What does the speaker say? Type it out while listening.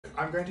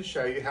I'm going to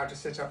show you how to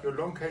set up your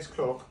long case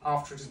clock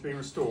after it has been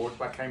restored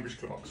by Cambridge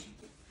Clocks.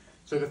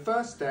 So the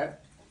first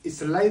step is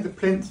to lay the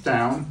plinth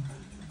down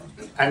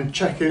and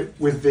check it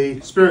with the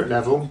spirit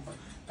level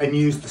and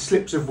use the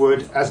slips of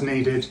wood as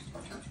needed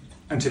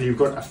until you've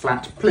got a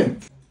flat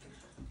plinth.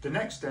 The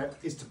next step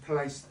is to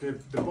place the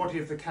body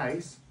of the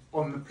case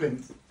on the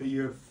plinth that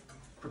you have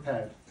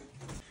prepared.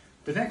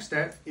 The next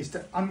step is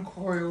to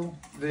uncoil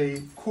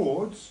the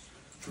cords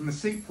from the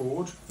seat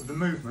board of the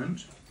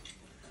movement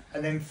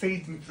and then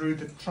feed them through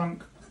the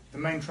trunk, the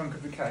main trunk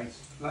of the case,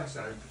 like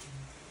so.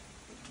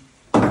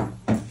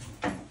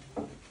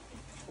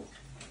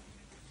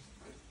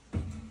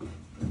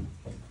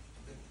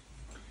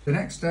 The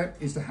next step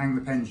is to hang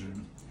the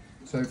pendulum.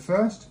 So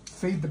first,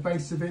 feed the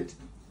base of it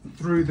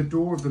through the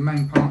door of the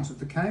main part of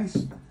the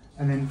case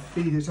and then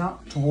feed it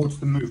up towards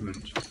the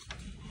movement.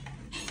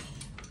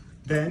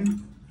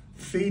 Then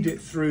feed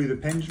it through the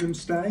pendulum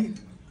stay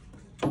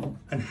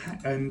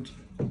and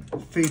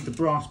feed the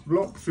brass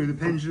block through the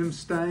pendulum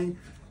stay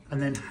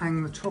and then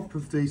hang the top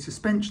of the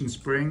suspension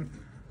spring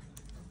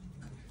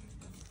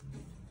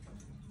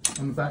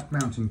on the back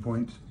mounting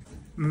point.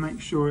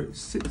 Make sure it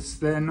sits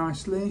there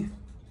nicely.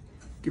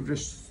 Give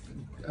it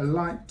a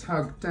light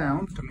tug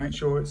down to make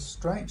sure it's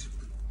straight,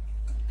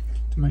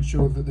 to make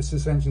sure that the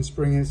suspension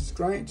spring is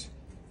straight,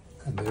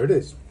 and there it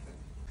is.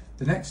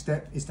 The next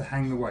step is to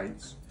hang the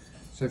weights.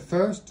 So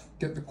first,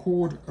 get the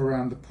cord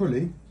around the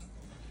pulley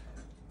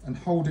and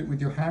hold it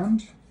with your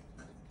hand,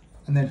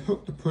 and then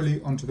hook the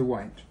pulley onto the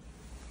weight,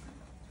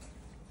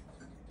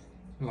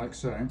 like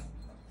so.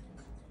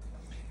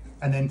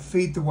 And then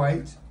feed the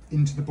weight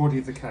into the body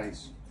of the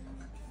case,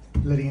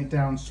 letting it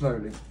down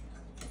slowly.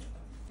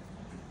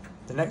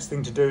 The next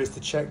thing to do is to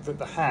check that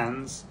the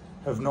hands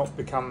have not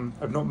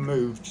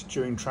moved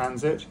during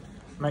transit.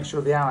 Make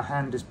sure the hour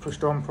hand is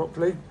pushed on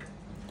properly,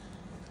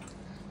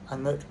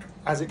 and that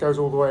as it goes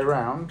all the way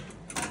around,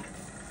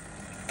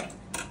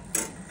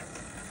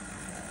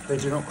 they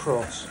do not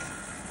cross.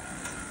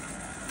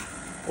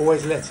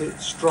 Always let it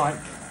strike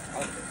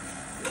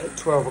at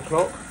 12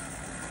 o'clock,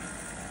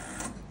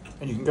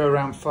 and you can go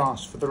around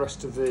fast for the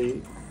rest of the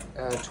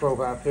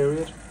 12-hour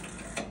period.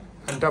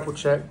 And double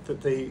check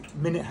that the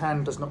minute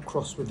hand does not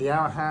cross with the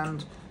hour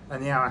hand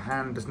and the hour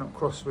hand does not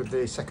cross with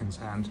the seconds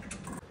hand.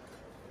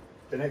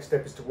 The next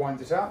step is to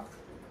wind it up.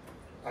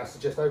 I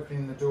suggest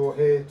opening the door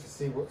here to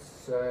see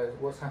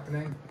what's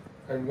happening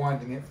and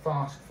winding it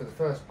fast for the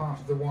first part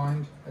of the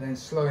wind and then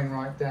slowing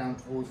right down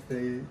towards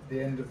the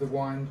end of the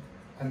wind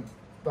and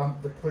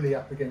bump the pulley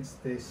up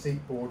against the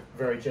seat board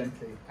very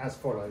gently as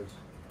follows.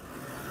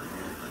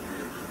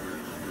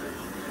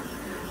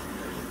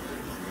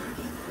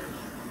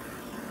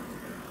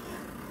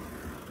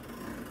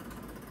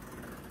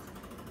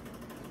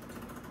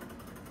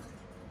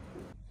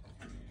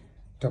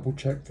 Double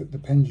check that the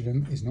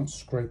pendulum is not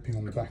scraping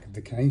on the back of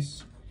the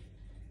case.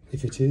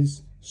 If it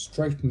is,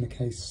 straighten the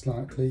case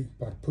slightly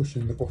by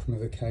pushing the bottom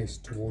of the case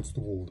towards the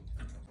wall.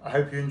 I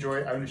hope you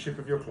enjoy ownership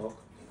of your clock.